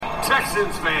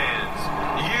Texans fans,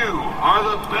 you are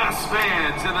the best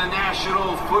fans in the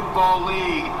National Football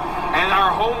League, and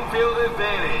our home field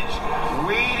advantage.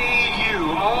 We need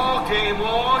you all game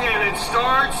long, and it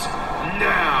starts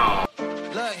now.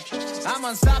 Look, I'm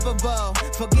unstoppable.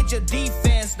 Forget your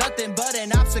defense, nothing but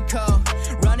an obstacle.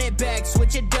 Run it back,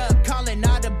 switch it up, call it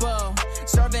audible.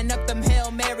 Serving up them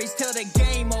Hail Marys till the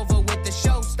game over with the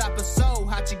showstopper. So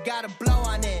hot, you gotta blow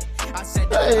on it. I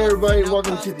said, hey everybody,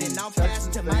 welcome to the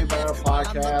Texans Fan Battle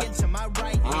Podcast.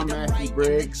 I'm Matthew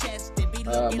Briggs.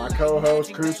 My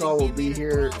co-host Crusoe will be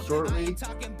here shortly,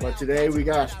 but today we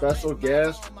got a special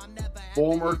guest,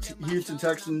 former Houston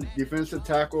Texans defensive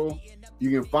tackle. You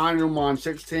can find him on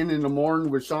 610 in the morning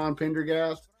with Sean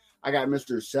Pendergast. I got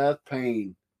Mr. Seth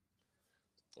Payne.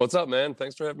 What's up, man?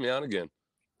 Thanks for having me on again.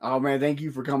 Oh man, thank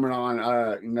you for coming on.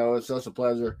 It's such a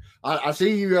pleasure. I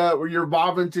see you where you're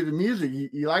bobbing to the music.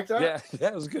 You like that? Yeah,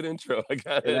 it was a good intro. I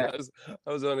got it.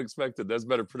 I was unexpected. That's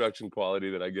better production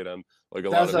quality that I get on like a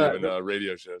lot of even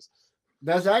radio shows.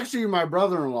 That's actually my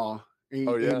brother-in-law. He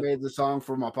made the song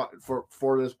for my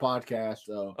for this podcast.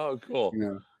 So cool.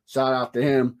 Shout out to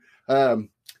him.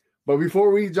 But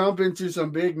before we jump into some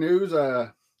big news,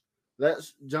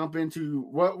 let's jump into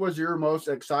what was your most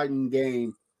exciting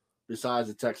game besides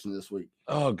the Texans this week?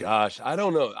 Oh gosh, I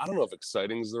don't know. I don't know if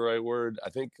exciting is the right word. I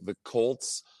think the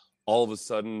Colts all of a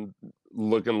sudden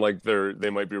looking like they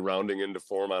might be rounding into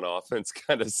form on offense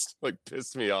kind of like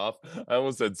pissed me off. I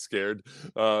almost said scared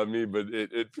me, but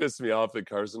it pissed me off that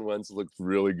Carson Wentz looked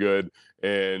really good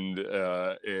and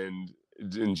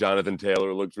Jonathan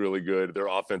Taylor looked really good. Their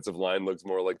offensive line looks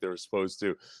more like they were supposed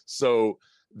to. So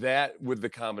that with the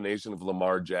combination of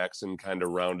Lamar Jackson kind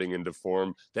of rounding into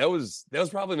form, that was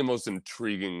probably the most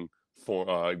intriguing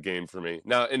game for me.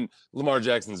 Now, and Lamar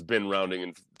Jackson's been rounding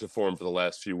into form for the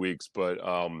last few weeks, but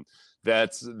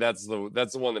that's the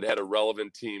one that had a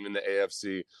relevant team in the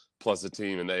AFC plus a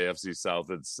team in the AFC South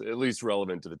that's at least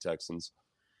relevant to the Texans.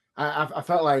 I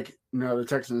felt like the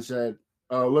Texans said,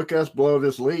 "Oh, look us blow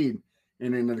this lead,"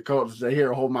 and then the Colts say,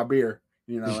 "Here, hold my beer."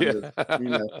 Do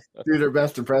their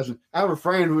best impression. I have a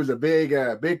friend who's a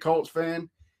big Colts fan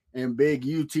and big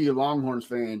UT Longhorns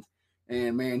fan,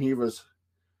 and man, he was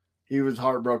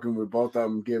heartbroken with both of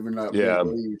them giving up big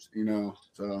leads.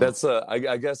 So that's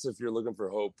I guess if you're looking for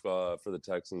hope for the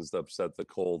Texans to upset the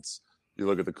Colts, you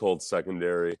look at the Colts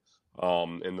secondary.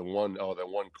 And that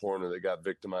one corner that got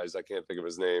victimized, I can't think of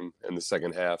his name, in the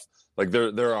second half. Like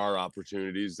there are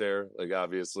opportunities there. Like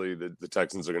obviously the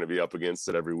Texans are going to be up against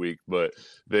it every week, but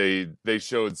they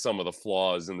showed some of the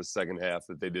flaws in the second half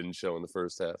that they didn't show in the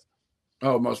first half.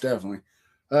 Oh, most definitely.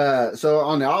 So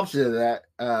on the opposite of that,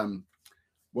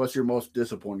 what's your most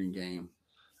disappointing game?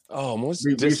 Oh, most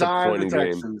disappointing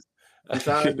game.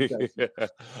 Besides the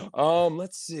Texans.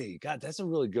 Let's see. God, that's a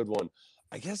really good one.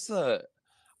 I guess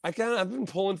I've been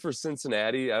pulling for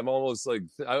Cincinnati. I'm almost like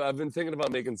I've been thinking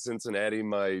about making Cincinnati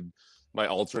my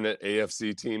alternate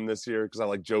AFC team this year because I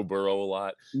like Joe Burrow a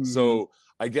lot. Mm-hmm. So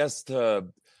I guess I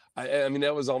mean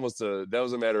that was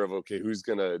a matter of okay, who's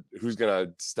gonna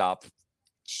stop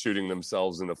shooting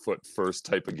themselves in the foot first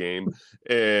type of game,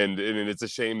 and it's a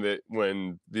shame that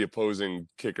when the opposing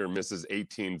kicker misses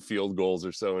 18 field goals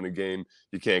or so in a game,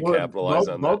 you can't capitalize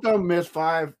on that. Both of them missed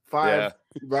five. Yeah.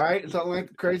 Right? Something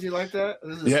like crazy like that?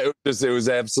 It was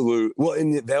absolute. Well,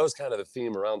 and that was kind of the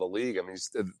theme around the league. I mean,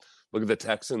 look at the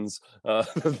Texans.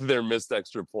 Their missed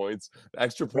extra points.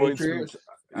 Patriots,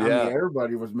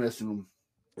 everybody was missing them.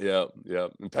 Yeah.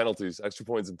 And penalties, extra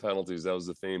points and penalties. That was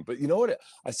the theme. But you know what?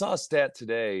 I saw a stat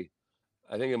today.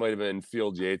 I think it might have been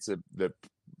Field Yates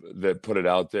that put it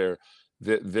out there,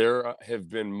 that there have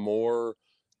been more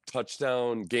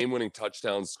game-winning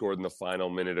touchdowns scored in the final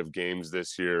minute of games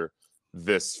this year,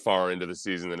 this far into the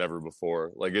season than ever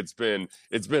before. Like it's been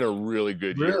a really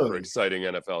good year for exciting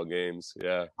NFL games.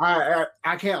 Yeah.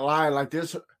 I can't lie like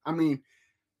this. I mean,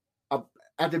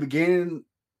 at the beginning,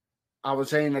 I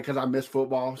was saying that because I miss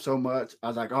football so much. I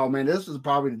was like, oh man, this is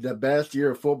probably the best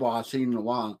year of football I've seen in a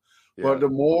while. Yeah. But the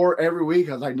more every week,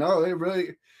 I was like, no,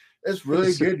 it's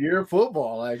really good year of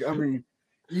football. Like, I mean,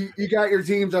 you got your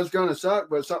teams that's going to suck,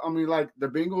 but like the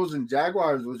Bengals and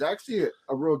Jaguars was actually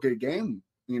a real good game.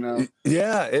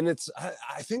 Yeah, and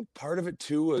I think part of it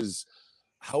too was,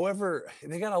 however,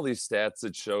 they got all these stats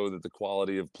that show that the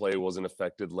quality of play wasn't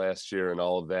affected last year and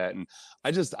all of that, and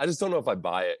I just don't know if I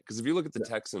buy it, because if you look at the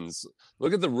Texans,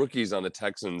 look at the rookies on the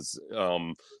Texans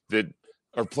that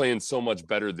are playing so much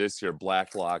better this year,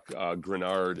 Blacklock,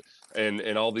 Grenard,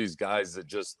 and all these guys that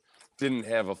just didn't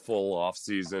have a full off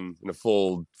season and a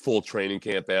full training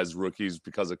camp as rookies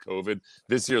because of COVID.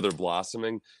 This year they're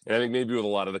blossoming. And I think maybe with a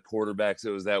lot of the quarterbacks,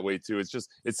 it was that way too.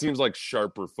 It seems like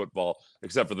sharper football,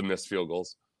 except for the missed field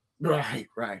goals. Right.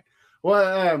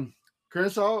 Well,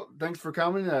 Crenshaw, thanks for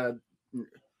coming.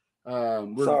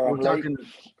 We're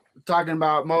talking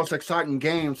about most exciting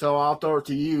game, so I'll throw it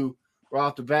to you right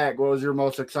off the bat. What was your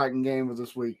most exciting game of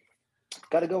this week?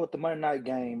 Got to go with the Monday night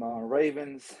game,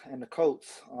 Ravens and the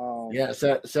Colts.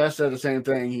 Seth said the same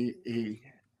thing. He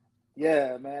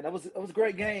Yeah, man, it was a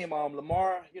great game.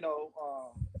 Lamar,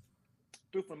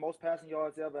 threw for the most passing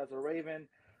yards ever as a Raven.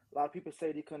 A lot of people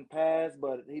said he couldn't pass,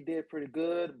 but he did pretty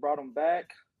good. Brought him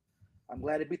back. I'm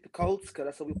glad he beat the Colts because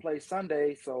that's what we play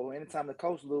Sunday. So anytime the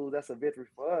Colts lose, that's a victory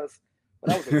for us. But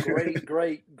that was a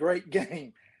great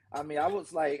game. I mean, I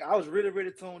was really,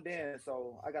 really tuned in.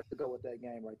 So I got to go with that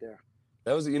game right there.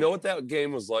 That was, you know what that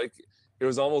game was like? It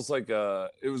was almost like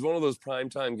it was one of those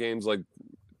primetime games like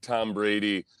Tom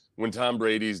Brady, when Tom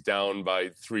Brady's down by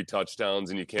 3 touchdowns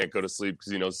and you can't go to sleep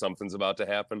because you know something's about to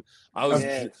happen. I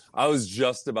was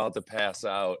just about to pass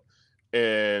out,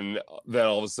 and then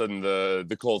all of a sudden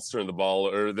the Colts turned the ball,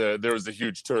 or there was a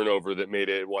huge turnover that made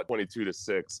it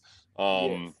 22-6.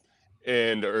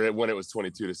 And or when it was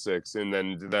 22-6,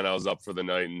 and then I was up for the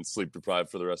night and sleep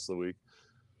deprived for the rest of the week.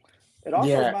 It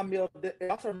also reminded me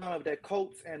of that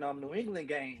Colts and New England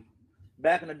game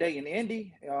back in the day in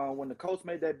Indy when the Colts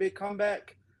made that big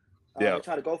comeback. They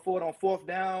tried to go for it on 4th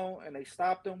down, and they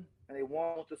stopped them, and they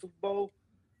won the Super Bowl.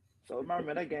 So I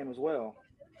remember that game as well.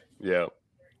 Yeah.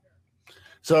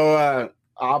 So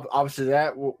obviously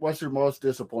what's your most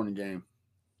disappointing game?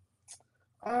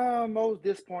 Most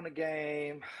disappointing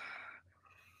game,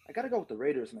 I got to go with the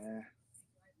Raiders, man.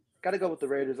 Got to go with the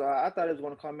Raiders. I thought it was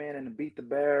going to come in and beat the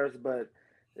Bears, but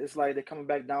it's like they're coming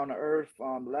back down to earth.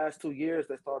 The last 2 years,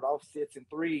 they started off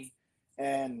 6-3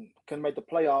 and couldn't make the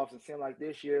playoffs. It seemed like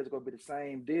this year is going to be the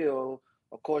same deal.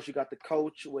 Of course, you got the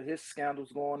coach with his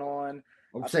scandals going on.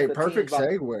 I'd say perfect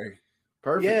segue.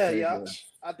 Perfect. Yeah.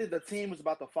 I think the team was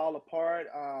about to fall apart.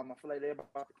 I feel like they're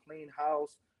about to clean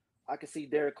house. I can see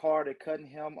Derek Carr, they're cutting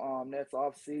him next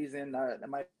offseason. That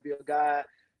might be a guy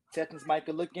Texans might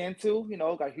could look into,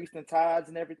 got Houston Tides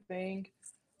and everything.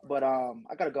 But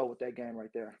I got to go with that game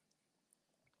right there.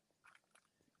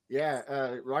 Yeah,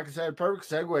 like I said, perfect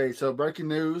segue. So breaking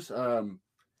news, John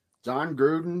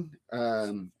Gruden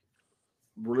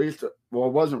released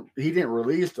 – he didn't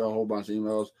release a whole bunch of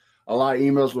emails. A lot of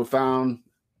emails were found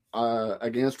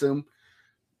against him,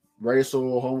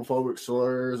 racial, homophobic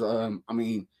slurs. I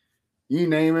mean, you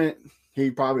name it, he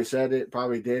probably said it,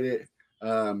 probably did it.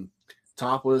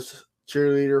 Topless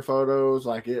cheerleader photos,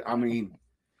 like it. I mean,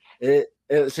 it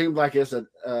seems like it's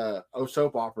a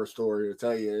soap opera story to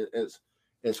tell you.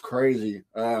 It's crazy.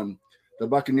 The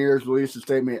Buccaneers released a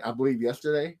statement, I believe,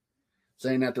 yesterday,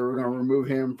 saying that they were going to remove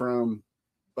him from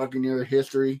Buccaneer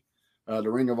history, the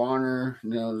Ring of Honor,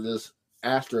 this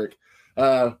asterisk.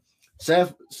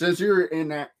 Seth, since you're in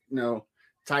that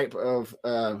type of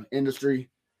industry,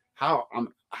 how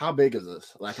big is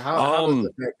this? Like how does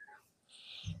it affect?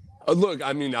 Look,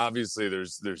 I mean, obviously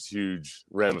there's huge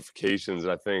ramifications.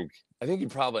 I think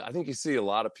you see a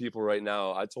lot of people right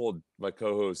now. I told my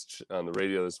co-host on the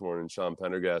radio this morning, Sean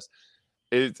Pendergast,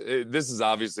 this is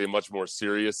obviously a much more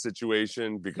serious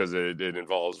situation because it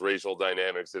involves racial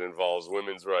dynamics, it involves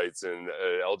women's rights and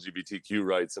LGBTQ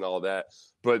rights and all that.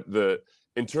 But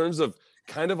in terms of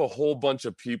kind of a whole bunch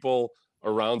of people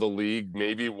around the league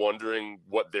maybe wondering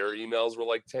what their emails were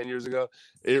like 10 years ago.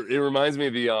 It reminds me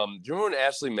of do you remember when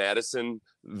Ashley Madison,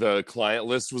 the client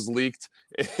list was leaked?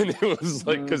 And it was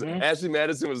like, because Ashley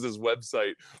Madison was this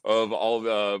website of all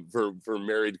for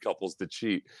married couples to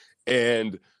cheat.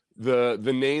 And the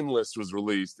name list was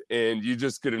released, and you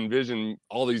just could envision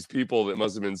all these people that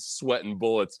must have been sweating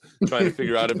bullets trying to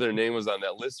figure out if their name was on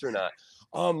that list or not.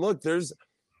 Look,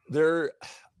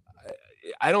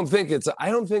 I don't think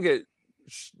it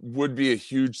would be a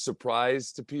huge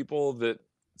surprise to people that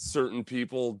certain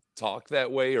people talk that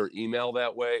way or email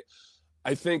that way.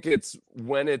 I think it's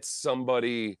when it's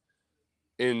somebody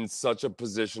in such a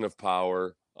position of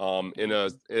power,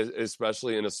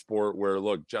 especially in a sport where,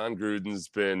 look, John Gruden's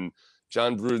been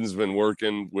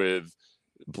working with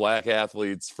black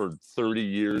athletes for 30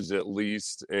 years at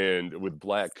least, and with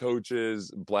black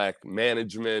coaches, black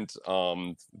management,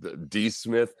 D.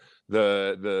 Smith,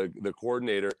 the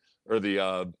coordinator, or the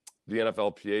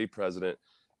NFLPA president.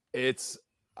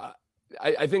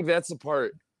 I think that's the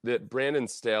part that Brandon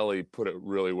Staley put it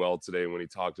really well today when he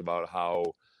talked about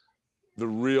how the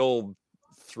real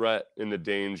threat and the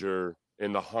danger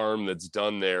and the harm that's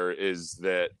done there is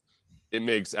that it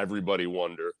makes everybody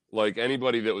wonder. Like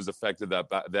anybody that was affected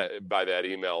by that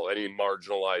email, any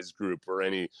marginalized group or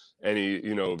any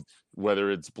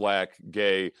whether it's black,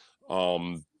 gay,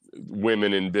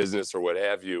 women in business or what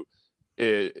have you,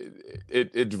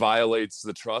 it violates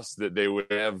the trust that they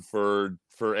would have for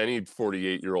any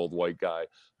 48-year-old white guy,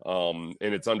 and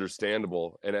it's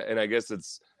understandable. And I guess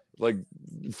it's like,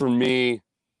 for me,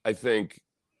 I think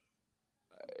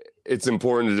it's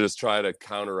important to just try to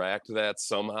counteract that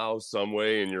somehow, some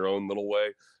way, in your own little way,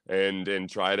 and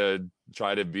try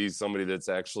to be somebody that's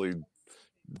actually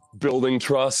building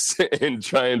trust and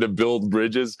trying to build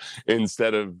bridges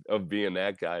instead of being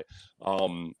that guy.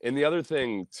 And the other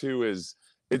thing too is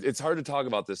it's hard to talk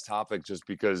about this topic just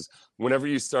because whenever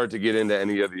you start to get into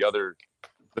any of the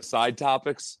side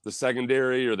topics, the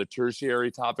secondary or the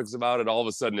tertiary topics about it, all of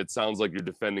a sudden it sounds like you're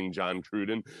defending John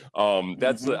Cruden.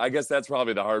 I guess that's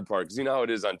probably the hard part, because you know how it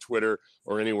is on Twitter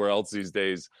or anywhere else these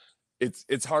days.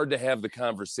 It's hard to have the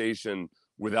conversation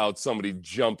without somebody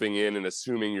jumping in and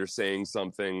assuming you're saying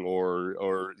something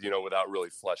or without really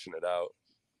fleshing it out.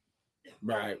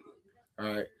 Right.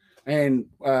 And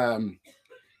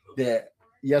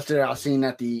yesterday I seen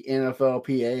that the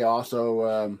NFLPA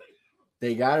also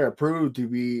they got it approved to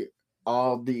be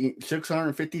all the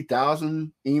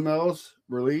 650,000 emails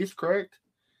released, correct?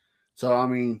 So I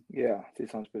mean, yeah,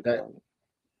 650,000.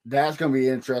 That's going to be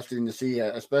interesting to see,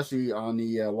 especially on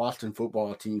the Washington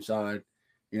football team side.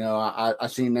 You know, I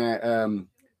seen that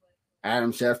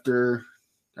Adam Schefter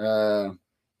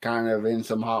kind of in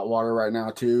some hot water right now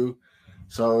too.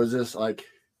 So it's just like,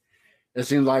 it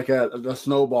seems like a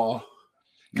snowball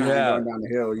kind of going down the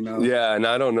hill, you know? Yeah, and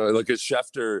I don't know. Look, at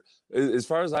Schefter, as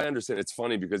far as I understand, it's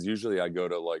funny because usually I go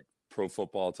to like Pro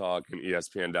Football Talk and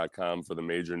ESPN.com for the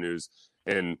major news.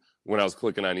 And when I was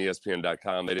clicking on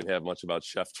ESPN.com, they didn't have much about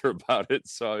Schefter about it.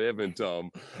 So I haven't,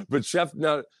 but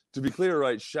now, to be clear,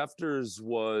 right, Schefter's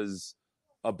was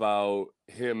about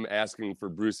him asking for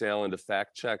Bruce Allen to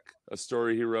fact check a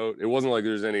story he wrote. It wasn't like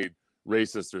there's any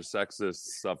racist or sexist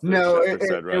stuff that Schefter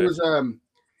said, right?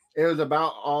 It was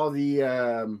about all the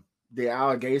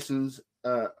allegations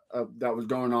that was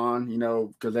going on, you know,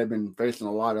 because they've been facing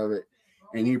a lot of it.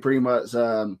 And he pretty much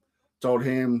told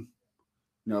him,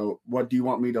 you know, what do you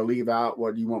want me to leave out?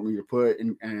 What do you want me to put?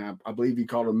 And I believe he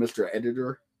called him Mr.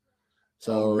 Editor.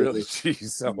 So really,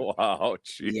 jeez, oh, wow,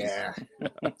 jeez. Yeah.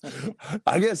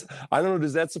 I guess, I don't know,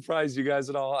 does that surprise you guys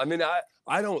at all? I mean,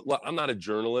 I'm not a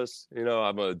journalist, you know,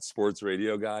 I'm a sports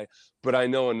radio guy, but I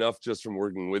know enough just from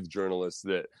working with journalists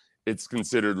that it's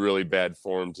considered really bad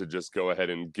form to just go ahead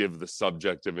and give the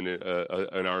subject of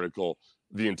an article,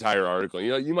 the entire article. You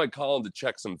know, you might call them to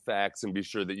check some facts and be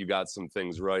sure that you got some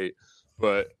things right.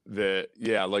 But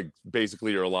like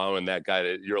basically you're allowing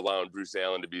Bruce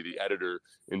Allen to be the editor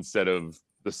instead of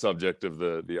the subject of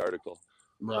the article.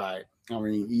 Right. I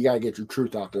mean, you got to get your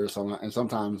truth out there. And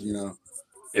sometimes, you know,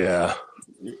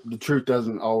 the truth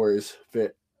doesn't always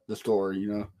fit the story,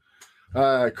 you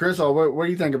know. Chris, what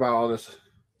do you think about all this?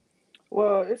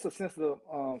 Well, it's a sensitive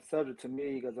subject to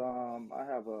me because I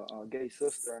have a gay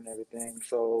sister and everything.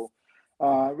 So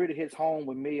it really hits home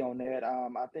with me on that.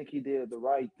 I think he did the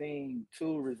right thing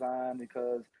to resign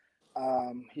because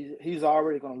he's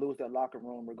already going to lose that locker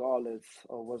room regardless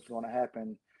of what's going to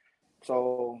happen.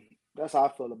 So that's how I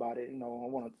feel about it. You know, I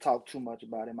want to talk too much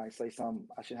about it. I might say something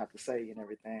I shouldn't have to say and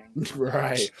everything.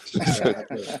 Right.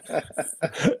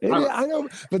 I know,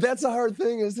 but that's a hard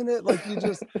thing, isn't it? Like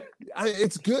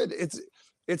it's good.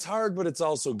 It's hard, but it's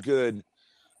also good.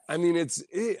 I mean,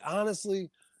 honestly,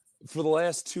 for the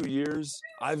last 2 years,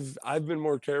 I've been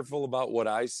more careful about what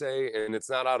I say, and it's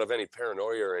not out of any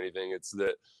paranoia or anything. It's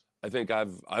that I think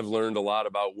I've learned a lot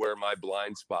about where my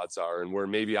blind spots are, and where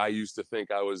maybe I used to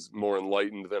think I was more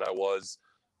enlightened than I was.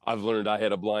 I've learned I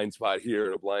had a blind spot here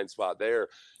and a blind spot there,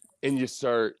 and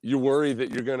you worry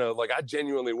that you're gonna, like, I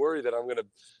genuinely worry that I'm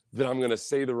gonna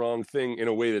say the wrong thing in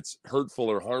a way that's hurtful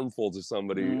or harmful to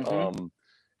somebody. Mm-hmm.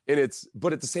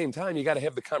 But at the same time, you got to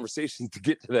have the conversation to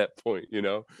get to that point, you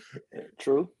know?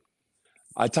 True.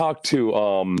 I talked to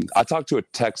a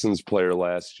Texans player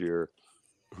last year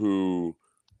who,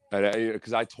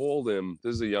 because I told him,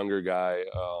 this is a younger guy,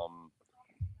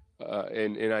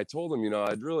 and I told him, you know,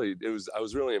 I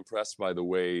was really impressed by the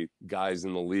way guys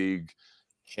in the league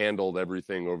handled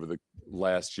everything over the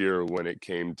last year when it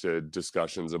came to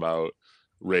discussions about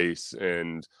race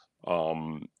and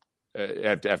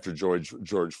after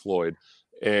George Floyd,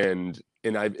 and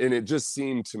it just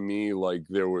seemed to me like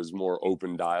there was more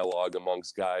open dialogue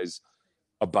amongst guys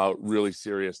about really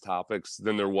serious topics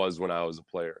than there was when I was a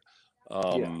player.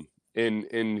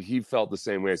 And he felt the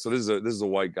same way. So this is a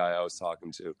white guy I was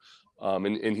talking to,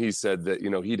 and he said that, you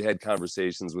know, he'd had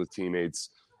conversations with teammates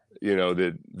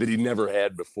that he never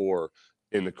had before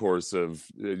in the course of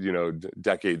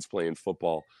decades playing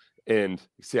football. And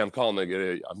see, I'm calling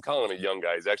him a young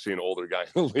guy. He's actually an older guy in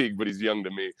the league, but he's young to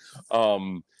me.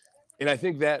 And I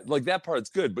think that that part's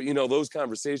good, but those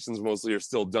conversations mostly are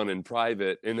still done in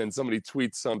private, and then somebody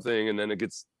tweets something, and then it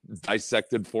gets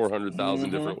dissected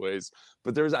 400,000 different ways.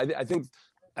 But I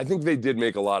think they did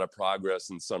make a lot of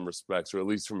progress in some respects, or at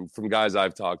least from guys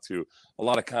I've talked to, a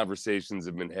lot of conversations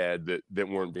have been had that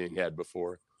weren't being had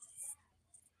before.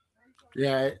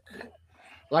 Yeah,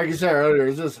 like you said earlier,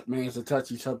 it's a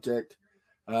touchy subject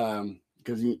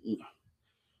because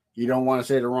you don't want to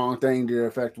say the wrong thing to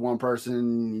affect one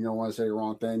person. You don't want to say the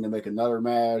wrong thing to make another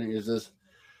mad. It's just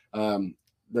the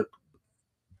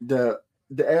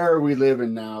era we live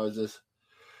in now is just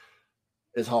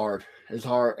it's hard. It's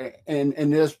hard, and in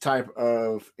this type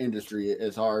of industry,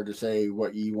 it's hard to say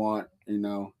what you want.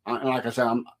 Like I said,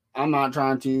 I'm not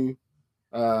trying to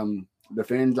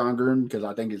defend John Gruden because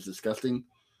I think it's disgusting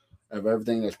of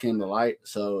everything that's came to light.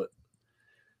 So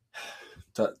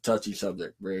touchy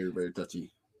subject, very very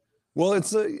touchy. Well,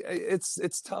 it's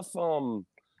tough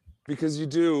because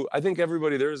I think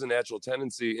there is a natural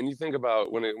tendency, and you think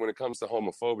about when it comes to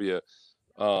homophobia,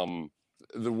 the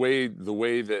way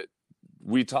that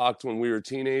we talked when we were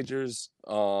teenagers,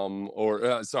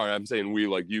 sorry, I'm saying we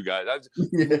like you guys.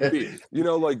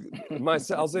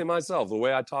 I'll say myself, the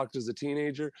way I talked as a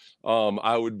teenager,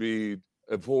 I would be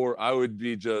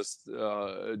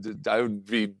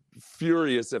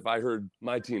furious if I heard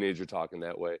my teenager talking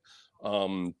that way.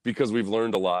 Because we've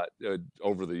learned a lot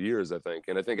over the years, I think.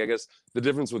 And I guess the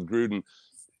difference with Gruden,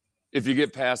 if you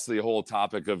get past the whole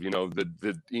topic of,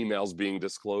 the emails being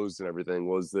disclosed and everything,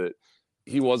 was that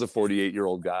he was a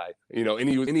 48-year-old guy, and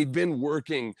he'd been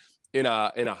working in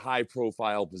a high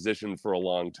profile position for a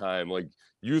long time. Like,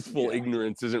 youthful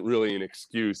ignorance isn't really an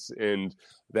excuse. And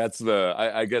that's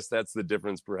I guess that's the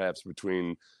difference perhaps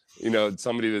between,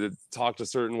 somebody that talked a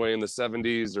certain way in the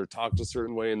 70s or talked a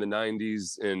certain way in the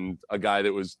 90s and a guy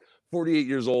that was 48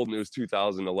 years old and it was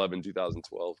 2011,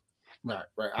 2012. Right.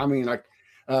 I mean,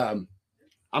 I'm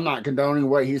not condoning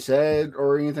what he said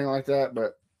or anything like that,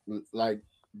 but like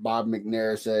Bob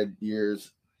McNair said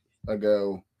years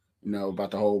ago,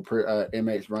 about the whole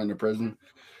inmates running the prison.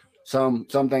 Some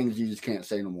things you just can't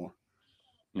say no more.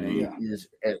 And you just,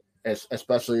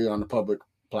 especially on the public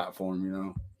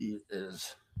platform,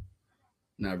 is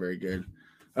not very good.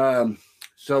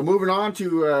 So moving on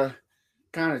to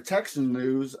kind of Texan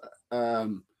news.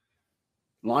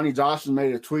 Lonnie Johnson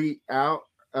made a tweet out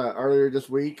earlier this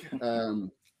week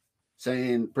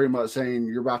pretty much saying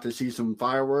you're about to see some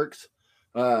fireworks.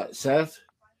 Seth,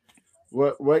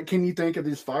 what can you think of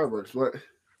these fireworks? What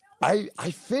I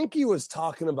think he was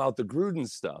talking about the Gruden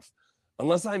stuff,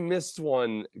 unless I missed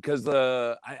one, because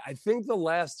I think the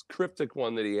last cryptic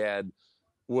one that he had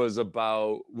was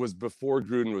before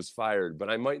Gruden was fired, but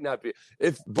I might not be.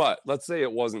 But let's say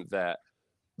it wasn't that.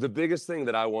 The biggest thing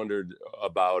that I wondered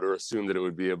about or assumed that it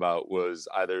would be about was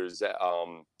either it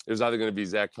was either going to be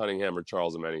Zach Cunningham or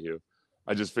Charles Omenihu.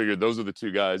 I just figured those are the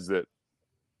two guys that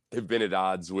have been at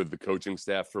odds with the coaching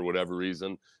staff for whatever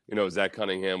reason. Zach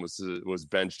Cunningham was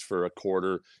benched for a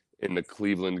quarter in the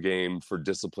Cleveland game for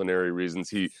disciplinary reasons.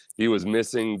 He was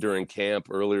missing during camp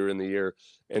earlier in the year,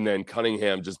 and then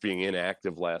Cunningham just being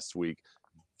inactive last week,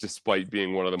 despite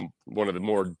being one of the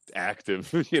more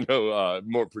active,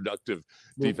 more productive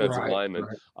defensive linemen.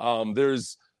 Right.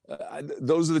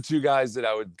 Those are the two guys that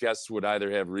I would guess would either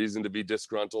have reason to be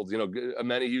disgruntled.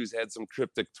 Omenihu's had some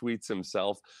cryptic tweets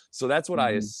himself. So that's what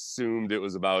I assumed it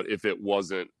was about if it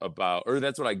wasn't about, or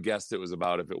that's what I guessed it was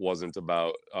about if it wasn't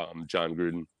about John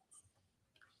Gruden.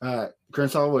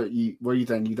 Crenshaw, what do you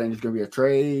think? You think it's going to be a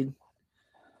trade?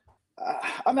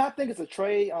 I think it's a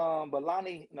trade. But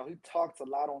Lonnie, he talks a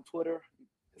lot on Twitter.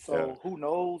 So who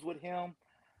knows with him?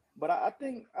 But I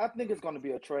think it's going to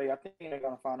be a trade. I think they're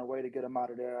going to find a way to get him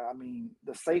out of there. I mean,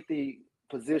 the safety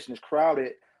position is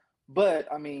crowded, but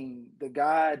I mean, the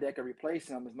guy that can replace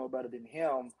him is no better than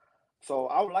him. So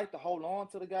I would like to hold on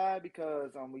to the guy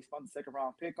because we spent the second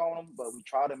round pick on him, but we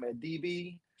tried him at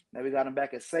DB. Now we got him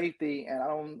back at safety, and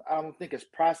I don't think it's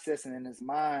processing in his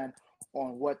mind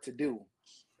on what to do.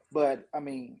 But I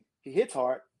mean, he hits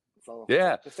hard. So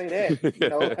to say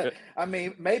that, I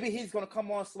mean, maybe he's going to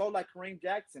come on slow like Kareem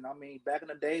Jackson. I mean, back in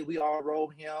the day, we all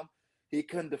rolled him. He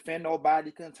couldn't defend nobody.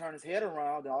 He couldn't turn his head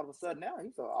around. And all of a sudden now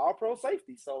he's an all-pro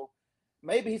safety. So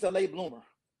maybe he's a late bloomer.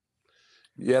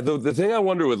 Yeah, the thing I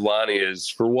wonder with Lonnie is,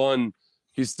 for one,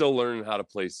 he's still learning how to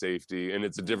play safety, and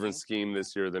it's a different scheme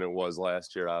this year than it was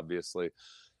last year, obviously.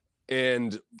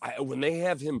 And when they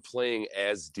have him playing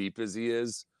as deep as he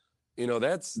is,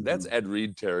 That's Ed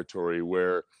Reed territory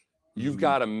where you've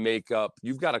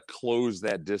Mhm. got to close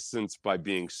that distance by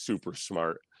being super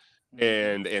smart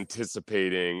and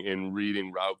anticipating and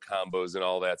reading route combos and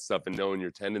all that stuff and knowing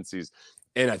your tendencies.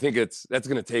 And I think that's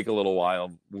going to take a little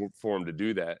while for him to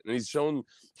do that. And he's shown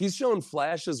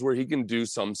flashes where he can do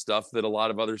some stuff that a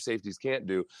lot of other safeties can't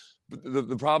do. But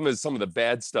the problem is some of the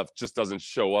bad stuff just doesn't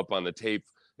show up on the tape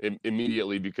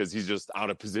immediately because he's just out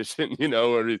of position,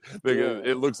 or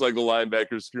it looks like the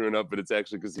linebacker's screwing up, but it's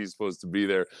actually because he's supposed to be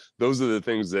there. Those are the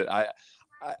things that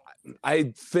I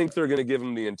think they're going to give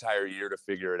him the entire year to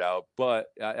figure it out. But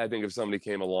I think if somebody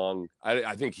came along,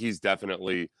 I think he's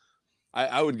definitely,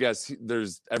 I would guess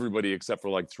there's everybody except for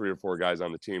like 3 or 4 guys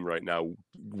on the team right now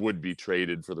would be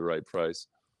traded for the right price.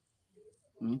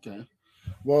 Okay.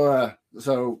 Well,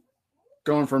 so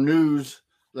going from news,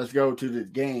 let's go to the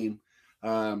game.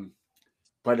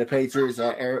 But the Patriots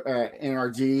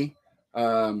NRG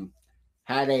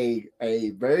had a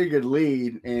very good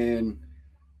lead, and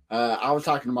I was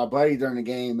talking to my buddy during the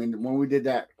game, and when we did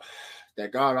that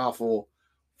god awful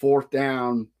 4th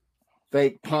down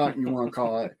fake punt, you want to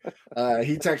call it,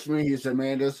 he texted me. He said,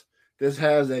 "Man, this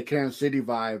has a Kansas City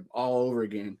vibe all over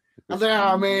again." I was like,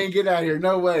 "Oh man, get out of here!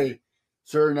 No way!"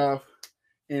 Sure enough,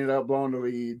 ended up blowing the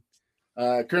lead.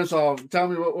 Crenshaw, tell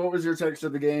me what was your text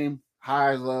of the game?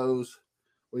 Highs, lows.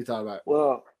 What are you talking about?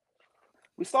 Well,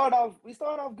 we started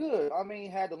off good. I mean,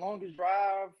 had the longest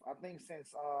drive I think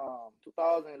since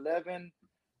 2011.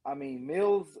 I mean,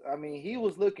 Mills. I mean, he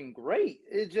was looking great.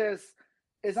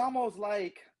 It's almost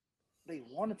like they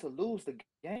wanted to lose the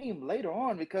game later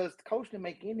on because the coach didn't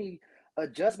make any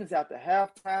adjustments after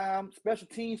halftime. Special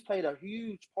teams played a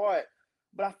huge part,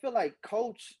 but I feel like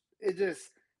coach,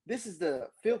 this is the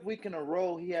 5th week in a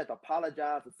row he had to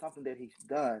apologize for something that he's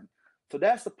done. So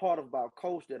that's the part about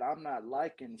coach that I'm not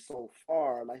liking so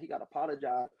far. Like, he got to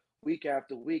apologize week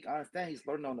after week. I understand he's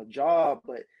learning on the job,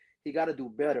 but he got to do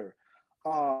better.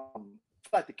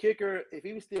 Like the kicker, if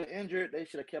he was still injured, they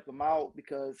should have kept him out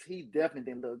because he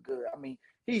definitely didn't look good. I mean,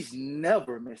 he's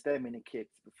never missed that many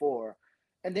kicks before.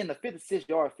 And then the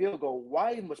 56-yard field goal,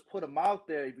 why he must put him out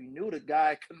there if he knew the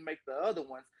guy couldn't make the other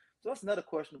ones? So that's another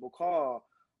questionable call.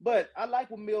 But I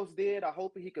like what Mills did. I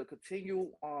hope he could continue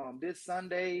this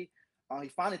Sunday.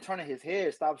 He's finally turning his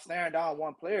head, stop staring down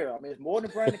one player. I mean, it's more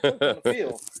than Brandon Cooks on the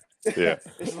field. Yeah.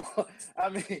 I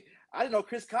mean, I didn't know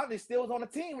Chris Conley still was on the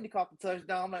team when he caught the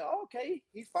touchdown. I'm like, oh, okay,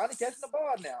 he's finally catching the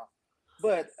ball now.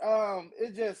 But I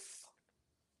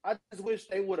just wish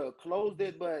they would have closed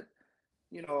it. But,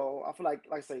 I feel like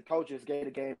I say, coaches gave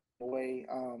the game away.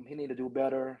 He need to do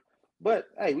better. But,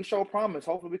 hey, we show promise.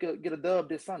 Hopefully we could get a dub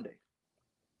this Sunday.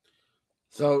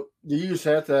 So, do you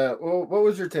set what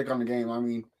was your take on the game? I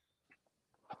mean,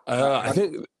 I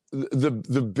think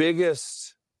the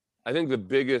biggest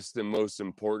and most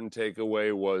important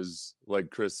takeaway was,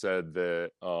 like Chris said,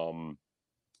 that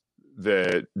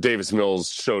Davis Mills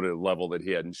showed a level that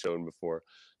he hadn't shown before,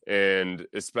 and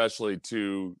especially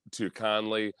to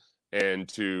Conley and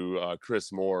to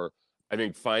Chris Moore. I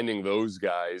think finding those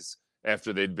guys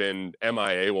after they'd been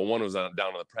MIA. Well, one was down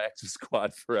on the practice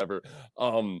squad forever.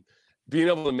 Being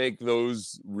able to make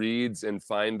those reads and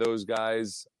find those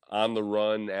guys on the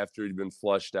run after he'd been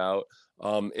flushed out,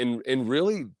 and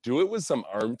really do it with some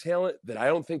arm talent that I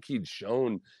don't think he'd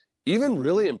shown even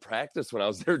really in practice when I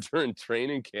was there during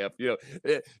training camp.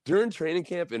 During training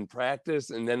camp, in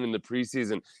practice, and then in the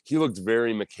preseason, he looked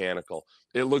very mechanical.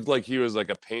 It looked like he was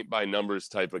like a paint by numbers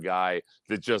type of guy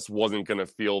that just wasn't going to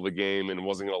feel the game and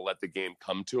wasn't going to let the game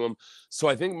come to him. So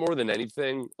I think more than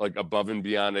anything, like above and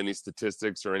beyond any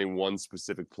statistics or any one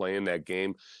specific play in that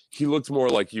game, he looked more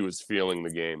like he was feeling the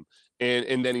game.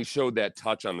 And then he showed that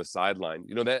touch on the sideline.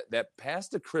 That pass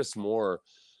to Chris Moore,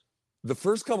 the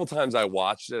first couple times I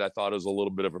watched it, I thought it was a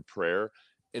little bit of a prayer.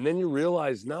 And then you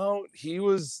realize, no, he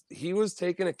was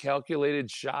taking a calculated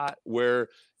shot where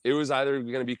it was either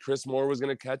going to be Chris Moore was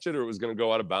going to catch it or it was going to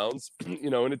go out of bounds.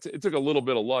 And it took a little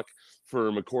bit of luck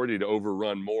for McCourty to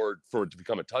overrun Moore for it to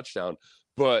become a touchdown.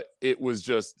 But it was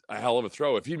just a hell of a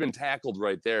throw. If he'd been tackled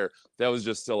right there, that was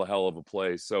just still a hell of a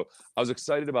play. So I was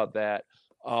excited about that.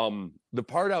 The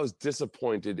part I was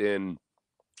disappointed in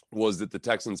was that the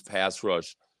Texans pass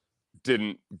rush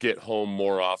didn't get home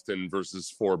more often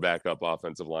versus 4 backup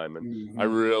offensive linemen.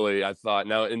 Mm-hmm. I thought,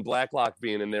 now in Blacklock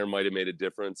being in there might have made a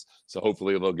difference. So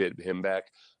hopefully they'll get him back.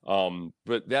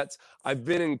 But I've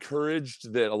been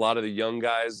encouraged that a lot of the young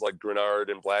guys like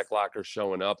Grenard and Blacklock are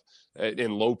showing up.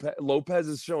 And Lopez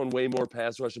is showing way more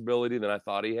pass rush ability than I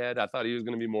thought he had. I thought he was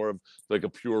going to be more of like a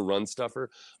pure run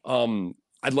stuffer.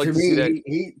 I'd like to see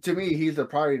that. To me, he's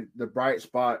probably the bright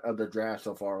spot of the draft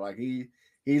so far. Like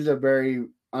he's a very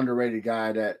underrated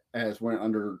guy that has went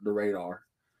under the radar.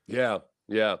 Yeah,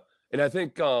 yeah. And I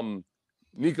think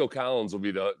Nico Collins will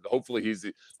be hopefully he's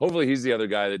the other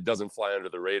guy that doesn't fly under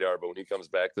the radar, but when he comes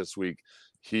back this week,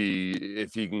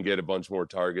 if he can get a bunch more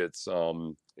targets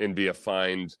and be a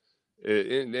find,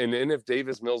 and if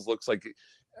Davis Mills looks like,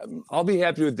 I'll be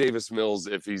happy with Davis Mills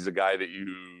if he's a guy that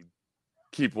you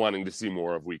keep wanting to see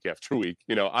more of week after week.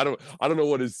 I don't know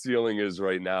what his ceiling is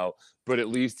right now, but at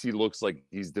least he looks like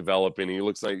he's developing. He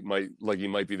looks like he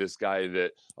might be this guy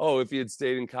that, if he had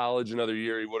stayed in college another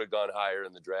year, he would have gone higher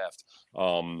in the draft.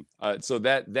 So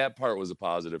that part was a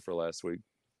positive for last week.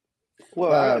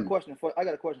 Well, I got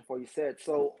a question for you, Seth.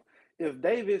 So if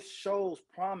Davis shows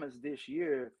promise this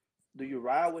year, do you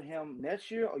ride with him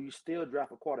next year, or you still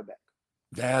draft a quarterback?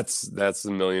 That's the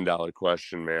 $1 million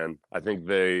question, man. I think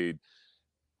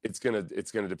it's gonna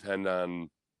depend on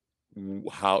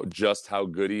how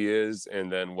good he is,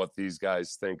 and then what these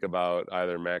guys think about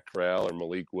either Matt Corral or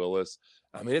Malik Willis.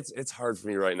 I mean, it's hard for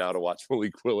me right now to watch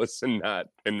Malik Willis and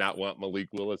not want Malik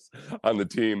Willis on the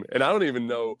team. And I don't even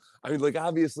know. I mean, like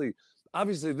obviously,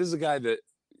 this is a guy that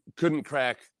couldn't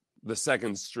crack the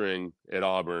second string at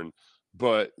Auburn,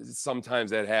 but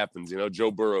sometimes that happens.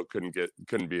 Joe Burrow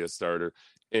couldn't be a starter,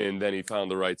 and then he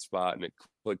found the right spot and it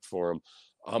clicked for him.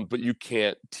 But you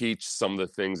can't teach some of the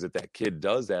things that kid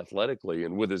does athletically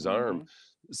and with his arm.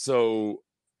 So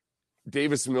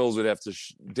Davis Mills would have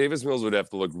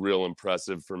to look real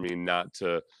impressive for me not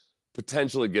to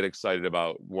potentially get excited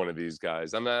about one of these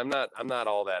guys. I'm not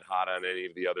all that hot on any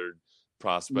of the other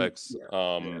prospects.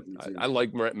 I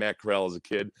like Matt Corral as a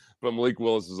kid, but Malik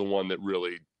Willis is the one that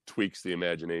really tweaks the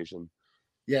imagination.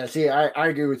 Yeah, see, I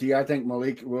agree with you. I think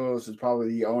Malik Willis is probably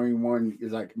the only one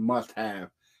is like must have.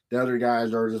 The other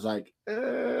guys are just like,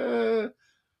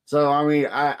 So, I mean,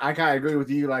 I kind of agree with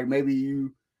you. Like, maybe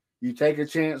you take a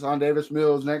chance on Davis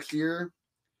Mills next year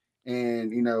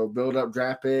and, build up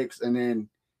draft picks. And then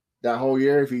that whole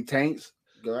year, if he tanks,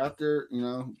 go after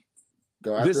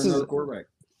another quarterback.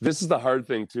 This is the hard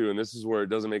thing, too. And this is where it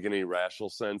doesn't make any rational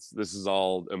sense. This is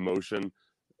all emotion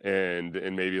and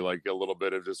maybe like a little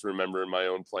bit of just remembering my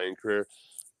own playing career.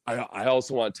 I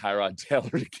also want Tyrod Taylor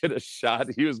to get a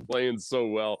shot. He was playing so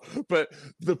well. But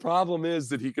the problem is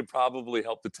that he could probably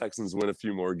help the Texans win a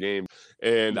few more games.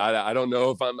 And I don't know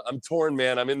if I'm torn,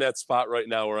 man. I'm in that spot right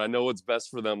now where I know what's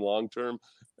best for them long term,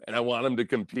 and I want them to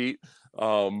compete.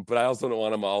 But I also don't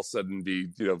want them all of a sudden be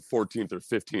 14th or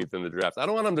 15th in the draft. I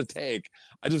don't want them to tank.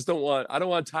 I don't want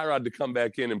Tyrod to come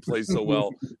back in and play so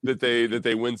well that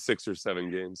they win 6 or 7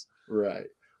 games. Right.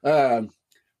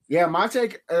 Yeah, my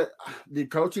take, the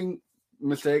coaching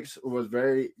mistakes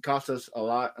cost us a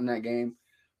lot in that game.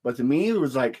 But to me, it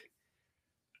was like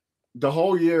the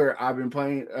whole year I've been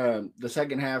playing the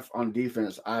second half on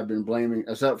defense. I've been blaming,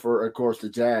 except for, of course, the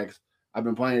Jags. I've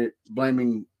been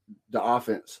blaming the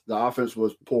offense. The offense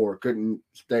was poor, couldn't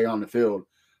stay on the field,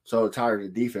 so tired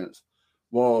of the defense.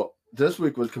 Well, this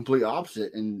week was complete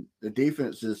opposite, and the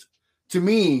defense to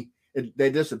me, they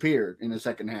disappeared in the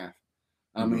second half.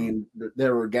 I mean, they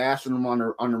were gassing them on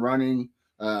the running.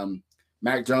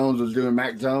 Mac Jones was doing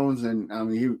Mac Jones, and I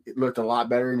mean, he looked a lot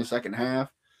better in the second half.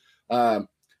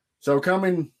 So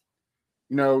coming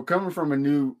from a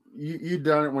new, you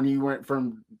done it when you went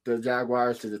from the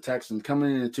Jaguars to the Texans,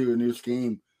 coming into a new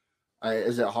scheme.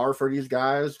 Is it hard for these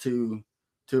guys to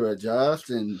adjust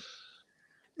and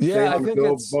I think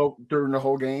it's both during the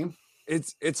whole game?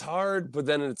 It's hard, but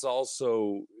then it's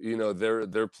also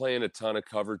they're playing a ton of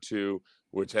cover 2,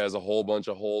 which has a whole bunch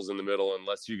of holes in the middle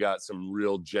unless you got some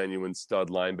real genuine stud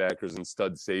linebackers and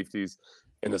stud safeties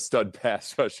and a stud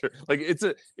pass rusher. Like it's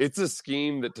a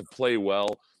scheme that to play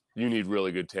well, you need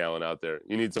really good talent out there.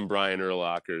 You need some Brian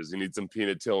Urlachers, you need some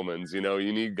Peanut Tillmans,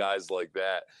 you need guys like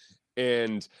that.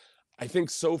 And I think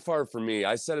so far for me,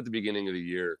 I said at the beginning of the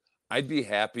year, I'd be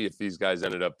happy if these guys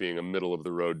ended up being a middle of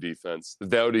the road defense.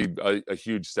 That would be a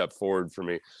huge step forward for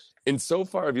me. And so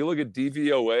far, if you look at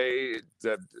DVOA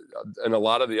and a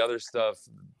lot of the other stuff,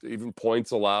 even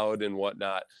points allowed and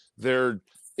whatnot, they're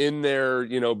in there,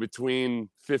 between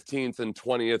 15th and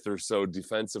 20th or so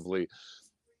defensively.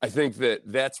 I think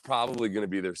that's probably going to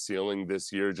be their ceiling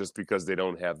this year just because they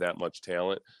don't have that much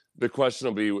talent. The question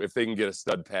will be if they can get a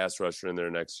stud pass rusher in there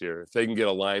next year, if they can get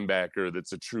a linebacker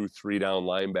that's a true 3-down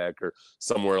linebacker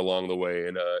somewhere along the way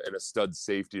and a stud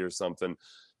safety or something.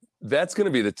 That's going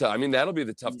to be that'll be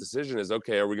the tough decision is,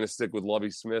 okay, are we going to stick with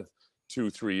Lovie Smith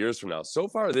 2-3 years from now? So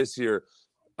far this year,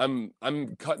 I'm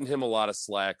cutting him a lot of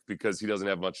slack because he doesn't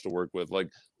have much to work with. Like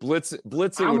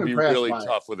blitzing would be really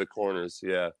tough with the corners.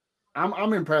 Yeah.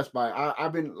 I'm impressed by it.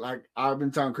 I've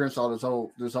been telling Crenshaw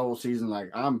this whole season, like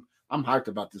I'm hyped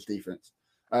about this defense.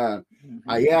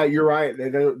 Yeah, you're right. They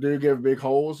do give big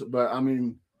holes, but I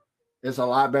mean, it's a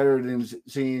lot better than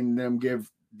seeing them give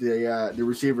the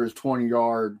receivers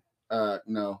 20-yard.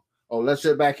 No, let's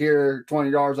sit back here 20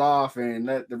 yards off and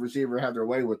let the receiver have their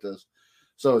way with us.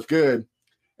 So it's good.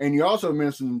 And you also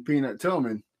mentioned Peanut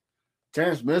Tillman,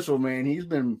 Terrence Mitchell. Man, he's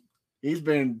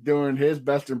been doing his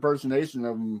best impersonation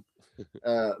of him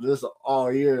this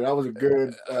all year. That was a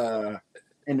good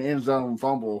in the end zone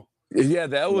fumble. Yeah,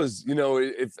 that was,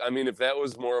 if that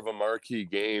was more of a marquee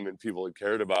game and people had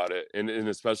cared about it, and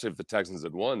especially if the Texans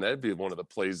had won, that'd be one of the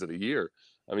plays of the year.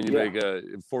 I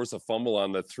mean, force a fumble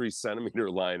on the 3-centimeter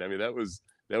line. I mean, that was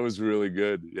really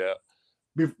good. Yeah.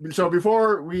 So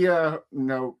before we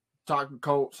talk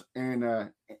Colts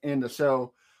and in the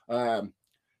show, that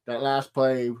last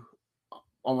play,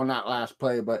 well, not last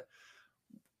play, but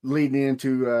leading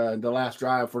into the last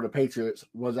drive for the Patriots,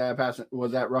 was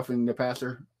that roughing the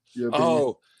passer?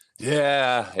 Oh,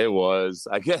 yeah, it was.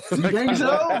 I guess. You think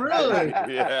so? Really?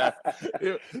 Yeah.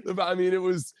 It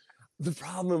was. The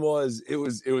problem was it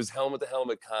was helmet to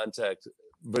helmet contact,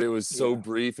 but it was so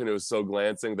brief and it was so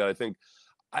glancing that I think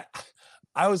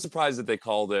I was surprised that they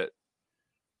called it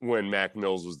when Mac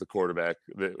Mills was the quarterback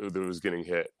that was getting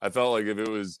hit. I felt like if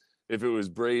it was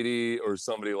Brady or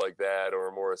somebody like that or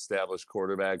a more established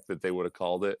quarterback that they would have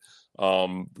called it.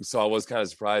 So I was kind of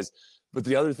surprised. But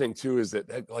the other thing too is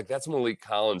that's Malik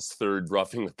Collins' third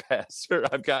roughing the passer.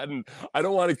 I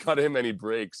don't want to cut him any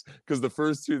breaks because the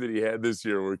first two that he had this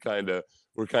year were kind of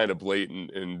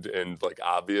blatant and like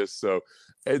obvious. So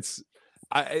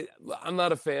I'm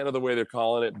not a fan of the way they're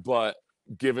calling it, but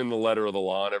given the letter of the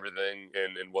law and everything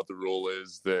and what the rule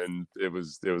is, then it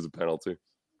was a penalty.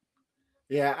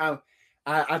 Yeah,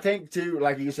 I think too,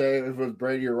 like you say, if it was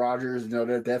Brady or Rodgers, they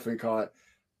definitely caught it.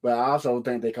 But I also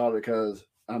think they caught it because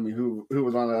who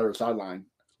was on the other sideline?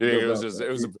 Yeah,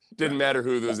 didn't matter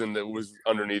who was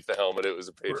underneath the helmet. It was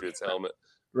a Patriots helmet.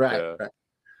 Right. Yeah.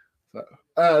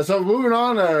 Right. So moving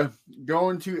on,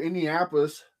 going to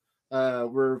Indianapolis,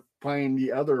 we're playing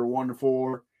the other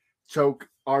 1-4 choke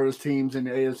artist teams in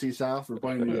the AFC South. We're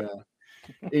playing the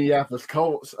Indianapolis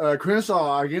Colts.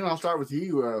 Crenshaw, again, I'll start with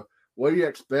you. What do you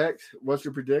expect? What's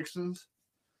your predictions?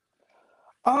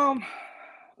 Well,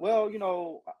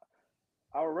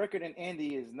 our record in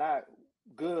Indy is not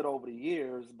good over the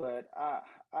years, but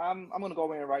I'm going to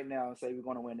go in right now and say we're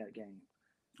going to win that game.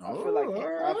 I feel like,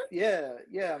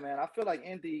 man. I feel like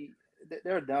Indy,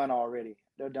 they're done already.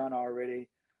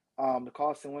 The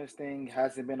Carson Wentz thing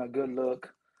hasn't been a good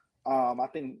look. I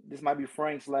think this might be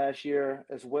Frank's last year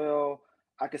as well.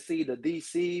 I could see the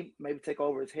DC maybe take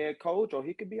over as head coach, or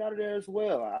he could be out of there as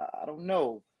well. I don't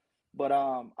know. But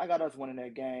I got us winning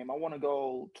that game. I want to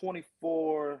go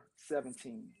 24-17.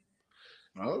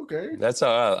 Okay. That's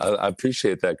I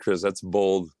appreciate that, Chris. That's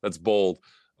bold.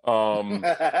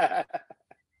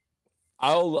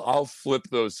 I'll flip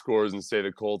those scores and say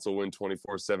the Colts will win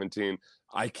 24-17.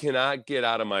 I cannot get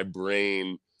out of my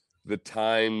brain the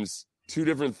times, two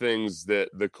different things that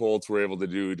the Colts were able to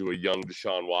do to a young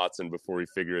Deshaun Watson before he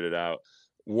figured it out.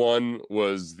 One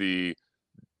was the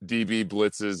DB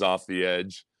blitzes off the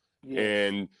edge. Yes.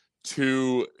 And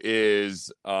two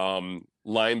is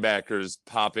linebackers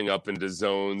popping up into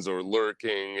zones or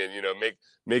lurking and,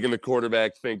 making the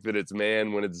quarterback think that it's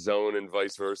man when it's zone and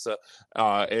vice versa.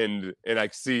 And I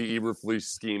see Eberflus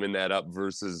scheming that up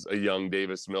versus a young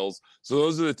Davis Mills. So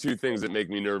those are the two things that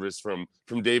make me nervous from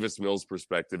Davis Mills'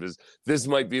 perspective. Is this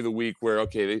might be the week where,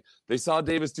 okay, they saw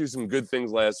Davis do some good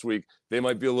things last week. They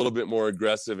might be a little bit more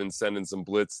aggressive in sending some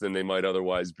blitz than they might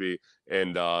otherwise be.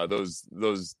 And those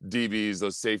DBs,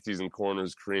 those safeties and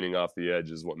corners careening off the edge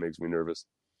is what makes me nervous.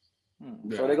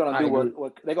 So they're gonna do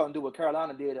what they're gonna do what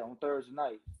Carolina did on Thursday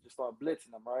night. Just start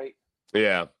blitzing them, right?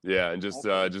 Yeah, and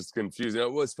just confusing.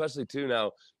 Well, especially too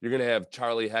now you're gonna have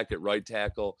Charlie Heck at right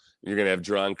tackle. You're gonna have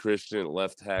John Christian at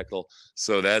left tackle.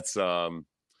 So that's man,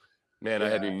 I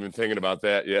hadn't even been thinking about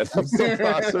that yet. I'm still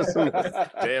processing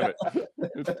that. Damn it.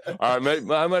 All right,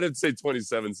 I might have to say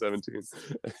 27-17.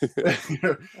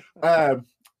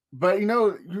 But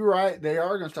you're right. They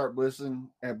are gonna start blitzing,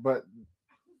 but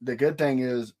the good thing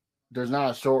is there's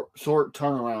not a short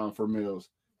turnaround for Mills.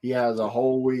 He has a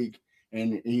whole week,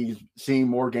 and he's seen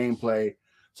more gameplay.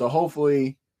 So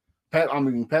hopefully, Pep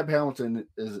Hamilton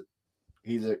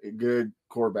he's a good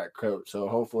quarterback coach. So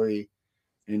hopefully,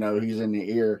 he's in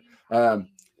the ear.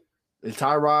 Is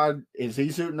Tyrod, is he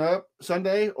suiting up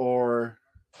Sunday or?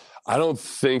 I don't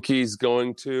think he's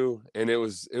going to. And it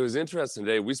was interesting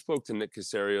today. We spoke to Nick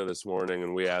Caserio this morning,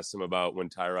 and we asked him about when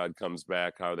Tyrod comes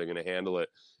back, how are they going to handle it?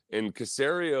 And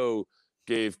Caserio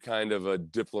gave kind of a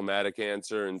diplomatic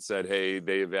answer and said, hey,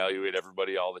 they evaluate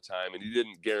everybody all the time. And he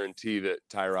didn't guarantee that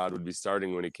Tyrod would be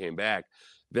starting when he came back.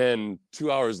 Then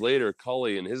 2 hours later,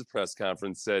 Culley in his press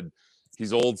conference said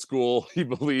he's old school. He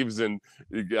believes in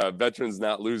veterans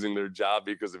not losing their job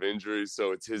because of injuries.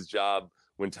 So it's his job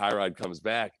when Tyrod comes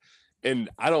back. And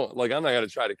I'm not going to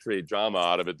try to create drama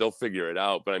out of it. They'll figure it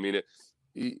out. But I mean,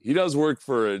 he does work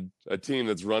for a team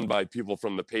that's run by people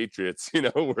from the Patriots,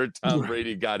 where Tom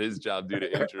Brady got his job due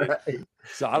to injury. Right.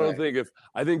 So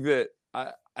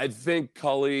I think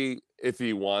Culley, if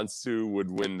he wants to, would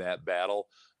win that battle.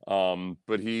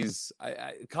 But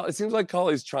it seems like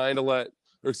Culley's trying to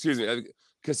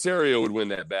Caserio would win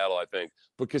that battle, I think.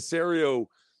 But Caserio,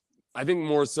 I think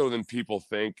more so than people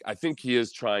think, I think he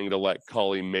is trying to let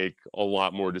Culley make a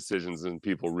lot more decisions than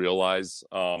people realize.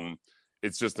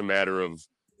 It's just a matter of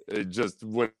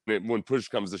when push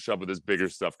comes to shove with this bigger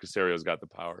stuff, Casario's got the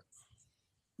power.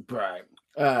 Right.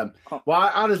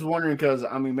 Well, I was wondering because,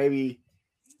 I mean, maybe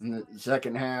in the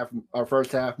second half or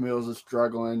first half, Mills is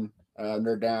struggling.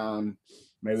 They're down.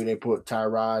 Maybe they put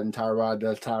Tyrod and Tyrod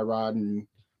does Tyrod and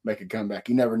make a comeback.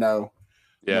 You never know.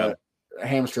 Yeah. But a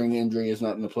hamstring injury is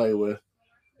nothing to play with.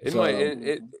 It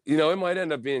might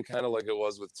end up being kind of like it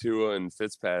was with Tua and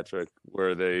Fitzpatrick,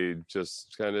 where they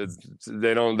just kind of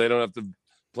they don't have to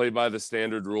play by the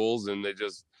standard rules, and they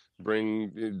just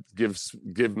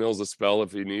give Mills a spell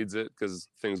if he needs it because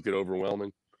things get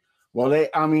overwhelming. Well,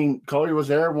 Culley was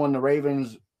there when the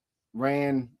Ravens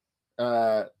ran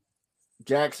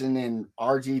Jackson and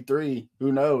RG3.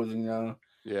 Who knows?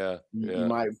 Yeah. You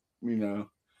might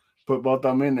put both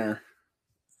of them in there.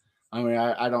 I mean,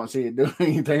 I don't see it doing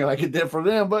anything like it did for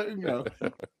them, but who knows?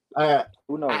 I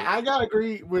gotta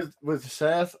agree with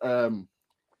Seth.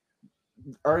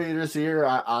 Earlier this year,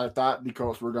 I thought the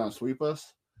Colts were going to sweep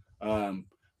us,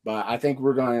 but I think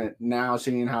we're going to now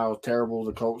seeing how terrible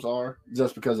the Colts are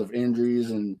just because of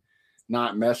injuries and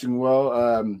not messing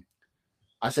well.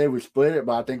 I say we split it,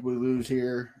 but I think we lose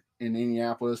here in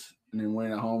Indianapolis and then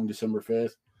win at home December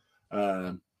 5th.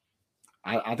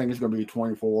 I think it's going to be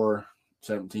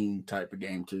 24-17 type of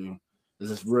game too. This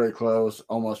is really close,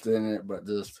 almost in it, but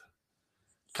just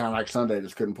kind of like Sunday,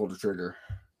 just couldn't pull the trigger.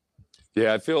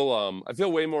 Yeah, I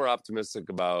feel way more optimistic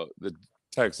about the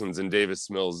Texans and Davis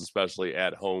Mills, especially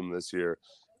at home this year.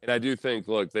 And I do think,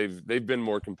 look, they've been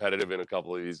more competitive in a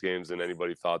couple of these games than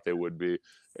anybody thought they would be,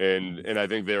 and I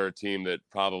think they're a team that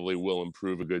probably will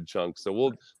improve a good chunk.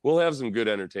 So we'll have some good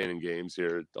entertaining games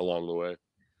here along the way.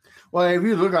 Well, if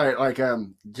you look at it like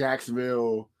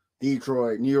Jacksonville,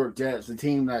 Detroit, New York Jets, the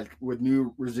team that with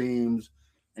new regimes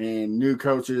and new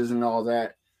coaches and all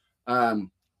that,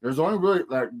 there's only really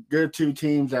like good two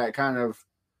teams that kind of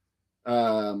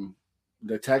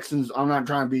the Texans. I'm not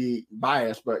trying to be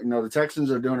biased, but the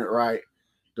Texans are doing it right.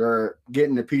 They're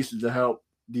getting the pieces to help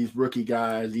these rookie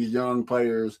guys, these young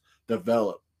players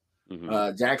develop.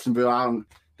 Mm-hmm. Jacksonville,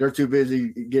 they're too busy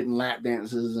getting lap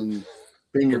dances and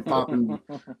finger popping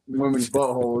women's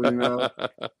butthole,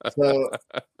 So,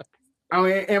 I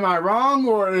mean, am I wrong,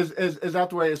 or is that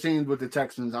the way it seems with the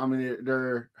Texans? I mean,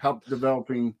 they're help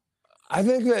developing. I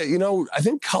think that I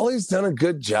think Culley's done a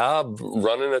good job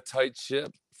running a tight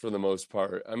ship for the most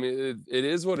part. I mean, it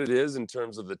is what it is in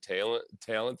terms of the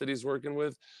talent that he's working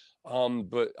with.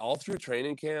 But all through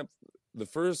training camp, the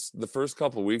first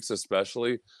couple of weeks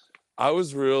especially, I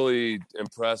was really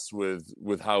impressed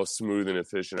with how smooth and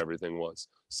efficient everything was.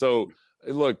 So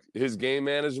look, his game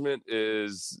management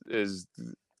is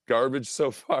garbage so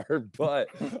far, but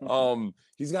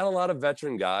he's got a lot of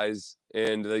veteran guys,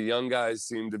 and the young guys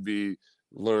seem to be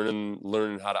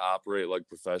learning how to operate like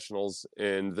professionals.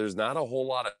 And there's not a whole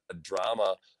lot of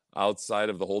drama outside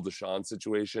of the whole Deshaun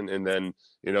situation, and then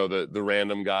the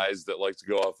random guys that like to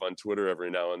go off on Twitter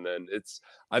every now and then.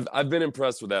 I've been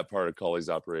impressed with that part of Culley's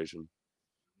operation.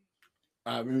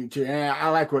 I mean, I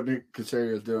like what Nick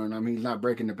Caserio is doing. I mean, he's not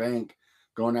breaking the bank,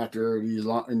 going after these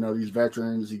these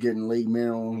veterans. He's getting league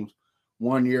minimums,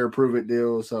 1 year prove it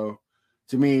deal. So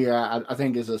to me, I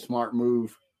think it's a smart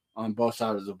move on both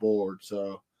sides of the board.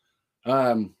 So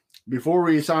before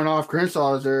we sign off,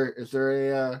 Crenshaw, is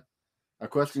there a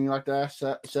question you'd like to ask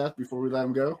Seth before we let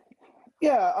him go?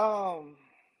 Yeah.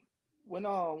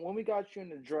 When we got you in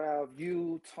the draft,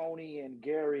 you, Tony, and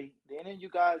Gary, did any of you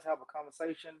guys have a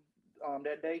conversation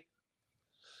that day?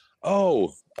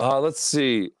 Let's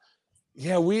see.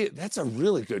 Yeah, that's a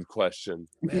really good question.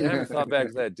 Man, I haven't thought back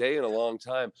to that day in a long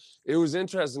time. It was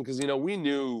interesting because we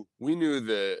knew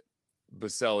that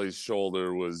Baselli's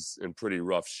shoulder was in pretty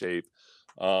rough shape.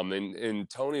 And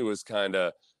Tony was kind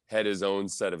of had his own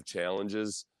set of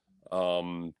challenges.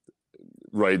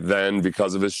 right then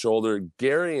because of his shoulder.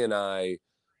 Gary and I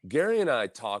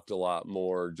talked a lot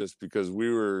more just because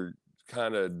we were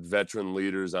kind of veteran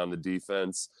leaders on the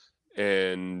defense,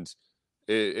 and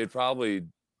it probably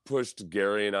pushed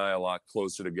Gary and I a lot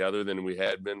closer together than we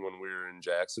had been when we were in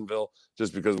Jacksonville,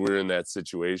 just because we were in that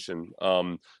situation.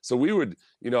 So we would,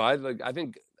 I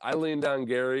think I leaned on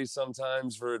Gary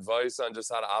sometimes for advice on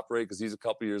just how to operate, because he's a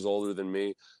couple years older than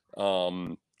me.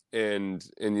 And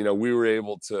we were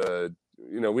able to,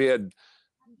 we had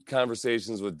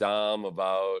conversations with Dom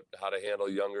about how to handle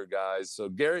younger guys. So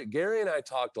Gary and I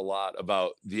talked a lot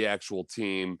about the actual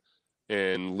team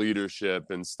and leadership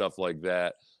and stuff like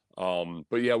that.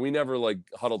 But yeah, we never like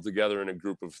huddled together in a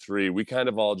group of three. We kind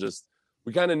of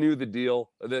knew the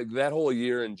deal. That whole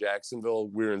year in Jacksonville,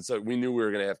 we knew we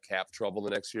were going to have cap trouble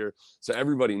the next year. So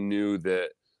everybody knew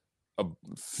that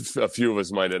a few of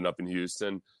us might end up in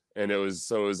Houston. And it was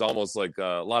almost like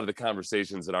a lot of the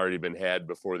conversations had already been had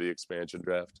before the expansion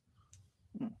draft.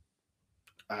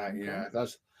 Yeah,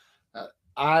 that's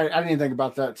I didn't think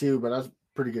about that too, but that's a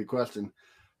pretty good question.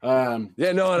 But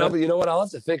you know what? I'll have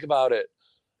to think about it.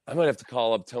 I might have to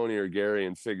call up Tony or Gary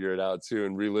and figure it out too,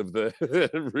 and relive the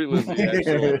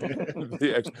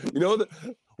actual.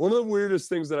 One of the weirdest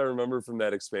things that I remember from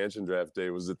that expansion draft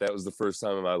day was that was the first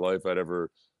time in my life I'd ever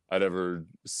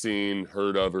seen,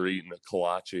 heard of, or eaten a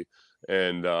kolache.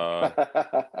 And I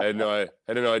had no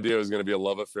idea it was going to be a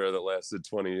love affair that lasted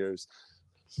 20 years.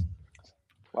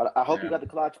 Well, I hope you got the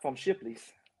kolache from Shipley's.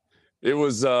 It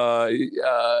was, what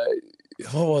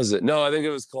was it? No, I think it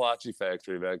was Kolache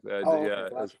Factory back then.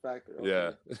 Kolache Factory. Okay.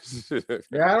 Yeah.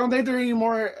 Yeah, I don't think there are any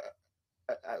more.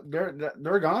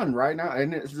 They're gone right now.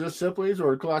 And it's just Shipley's,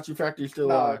 or Kolache Factory still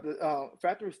the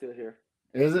factory's still here.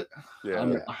 Is it?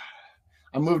 Yeah.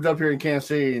 I moved up here in Kansas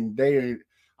City, and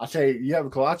I say, you have a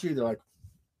kolache? They're like,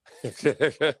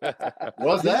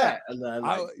 what's that?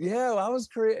 I was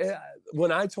crazy.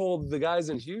 When I told the guys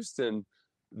in Houston,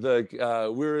 we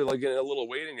were like in a little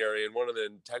waiting area, and one of the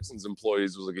Texans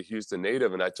employees was like a Houston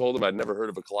native, and I told him I'd never heard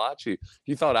of a kolache.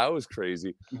 He thought I was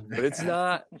crazy, but it's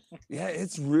not. Yeah,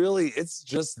 it's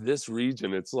just this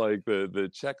region. It's like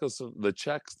the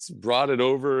Czechs brought it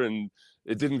over, and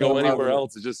it didn't go anywhere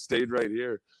else. It just stayed right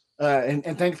here.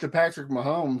 And thanks to Patrick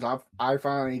Mahomes, I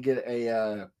finally get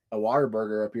a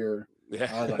Whataburger up here.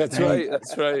 Yeah, like, that's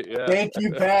right. Yeah. Thank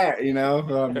you, Pat.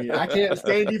 I can't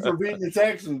stand you for beating the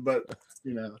Texans, but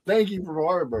thank you for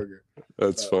Whataburger.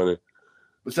 That's funny.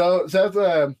 So Seth,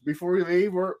 before we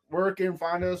leave, where can you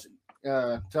find us?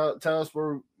 Tell us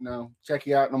where check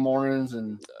you out in the mornings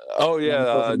and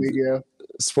social media.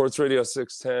 Sports Radio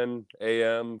 610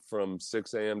 AM from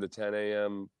 6 a.m. to 10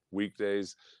 a.m.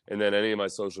 weekdays, and then any of my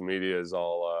social media is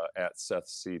all at Seth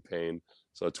C. Payne.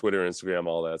 So Twitter, Instagram,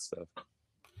 all that stuff.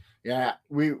 Yeah,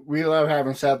 we love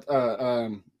having Seth.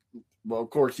 Well, of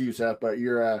course you, Seth, but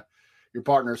your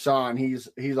partner Sean, he's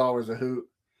always a hoot,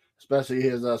 especially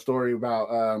his story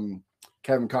about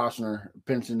Kevin Costner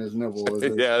pinching his nipple.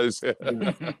 It's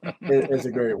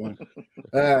a great one.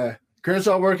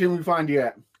 Crenshaw, where can we find you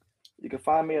at? You can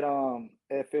find me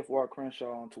at Fifth Ward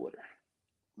Crenshaw on Twitter.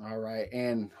 All right,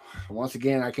 and once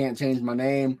again, I can't change my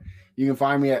name. You can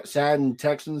find me at Sadden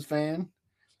Texans Fan.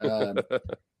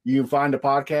 You can find the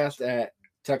podcast at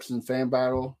Texans Fan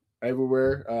Battle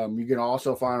everywhere. You can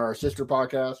also find our sister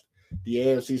podcast, the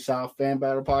AFC South Fan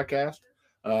Battle podcast.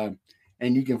 And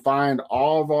you can find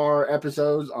all of our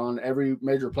episodes on every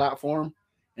major platform,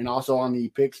 and also on the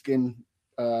Pigskin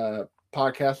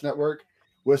Podcast Network,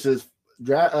 which is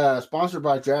sponsored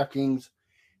by DraftKings.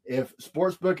 If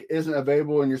Sportsbook isn't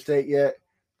available in your state yet,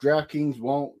 DraftKings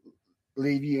won't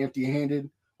leave you empty-handed.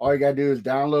 All you got to do is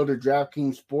download the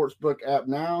DraftKings Sportsbook app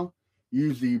now.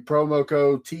 Use the promo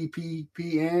code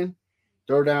TPPN.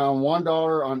 Throw down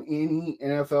 $1 on any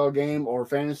NFL game or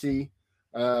fantasy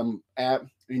app,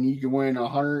 and you can win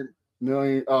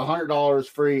 $100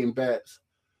 free in bets.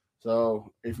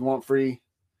 So if you want free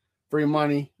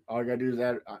money, all you got to do is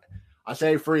add. I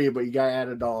say free, but you got to add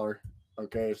 $1.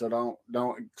 Okay, so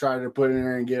don't try to put it in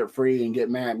there and get it free and get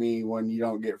mad at me when you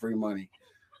don't get free money.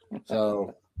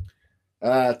 So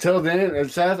till then,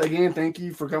 Seth, again, thank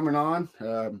you for coming on.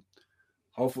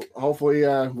 Hopefully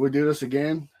we'll do this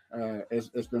again.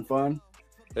 It's been fun.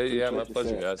 Hey, yeah, my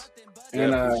pleasure, guys.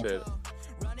 And appreciate it.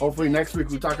 Hopefully next week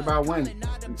we talk about win.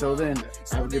 Until then,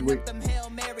 have a good week.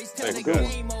 Thanks,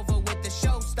 guys.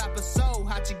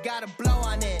 You gotta blow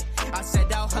on it. I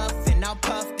said I'll huff and I'll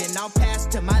puff, then I'll pass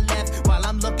to my left.